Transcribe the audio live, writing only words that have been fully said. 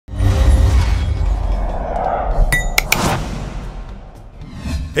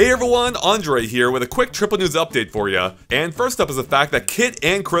Hey everyone, Andre here with a quick triple news update for you. And first up is the fact that Kit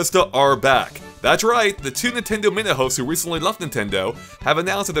and Krysta are back. That's right, the two Nintendo Minute hosts who recently left Nintendo have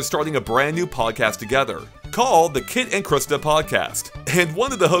announced that they're starting a brand new podcast together, called the Kit and Krysta Podcast. And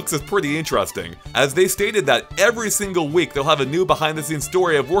one of the hooks is pretty interesting, as they stated that every single week they'll have a new behind-the-scenes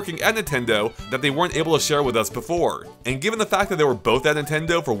story of working at Nintendo that they weren't able to share with us before. And given the fact that they were both at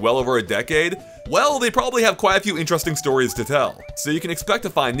Nintendo for well over a decade, well, they probably have quite a few interesting stories to tell. So you can expect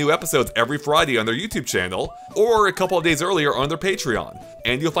to find new episodes every Friday on their YouTube channel, or a couple of days earlier on their Patreon.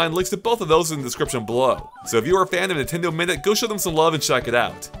 And you'll find links to both of those in the description below. So if you are a fan of Nintendo Minute, go show them some love and check it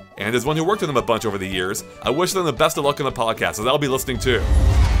out. And as one who worked with them a bunch over the years, I wish them the best of luck on the podcast, as I'll be listening too.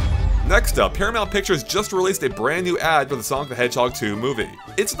 Next up, Paramount Pictures just released a brand new ad for the Sonic the Hedgehog 2 movie.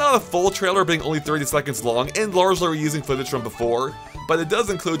 It's not a full trailer being only 30 seconds long and largely reusing footage from before, but it does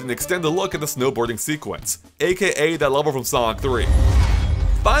include an extended look at the snowboarding sequence, aka that level from Sonic 3.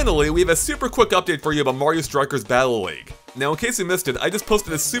 Finally, we have a super quick update for you about Mario Strikers Battle League. Now, in case you missed it, I just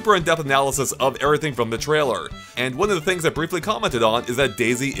posted a super in-depth analysis of everything from the trailer, and one of the things I briefly commented on is that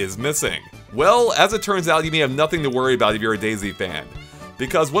Daisy is missing. Well, as it turns out, you may have nothing to worry about if you're a Daisy fan,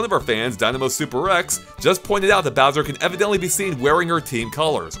 because one of our fans, Dynamo Super X, just pointed out that Bowser can evidently be seen wearing her team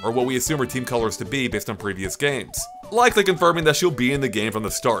colors, or what we assume her team colors to be based on previous games, likely confirming that she'll be in the game from the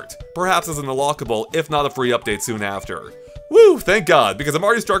start, perhaps as an unlockable, if not a free update soon after. Woo, thank God, because a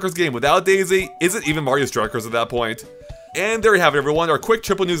Mario Strikers game without Daisy isn't even Mario Strikers at that point. And there you have it everyone, our quick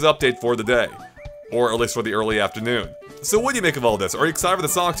triple news update for the day. Or at least for the early afternoon. So what do you make of all this? Are you excited for the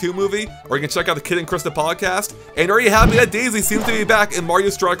Sonic 2 movie? Or you can check out the Kit and Krysta podcast? And are you happy that Daisy seems to be back in Mario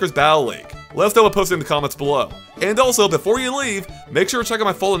Strikers Battle League? Let us know by posting in the comments below. And also, before you leave, make sure to check out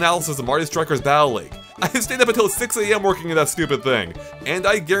my full analysis of Mario Strikers Battle League. I stayed up until 6 AM working on that stupid thing, and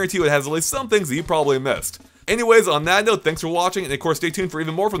I guarantee you it has at least some things that you probably missed. Anyways, on that note, thanks for watching, and of course stay tuned for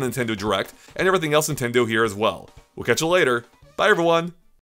even more from the Nintendo Direct, and everything else Nintendo here as well. We'll catch you later. Bye everyone!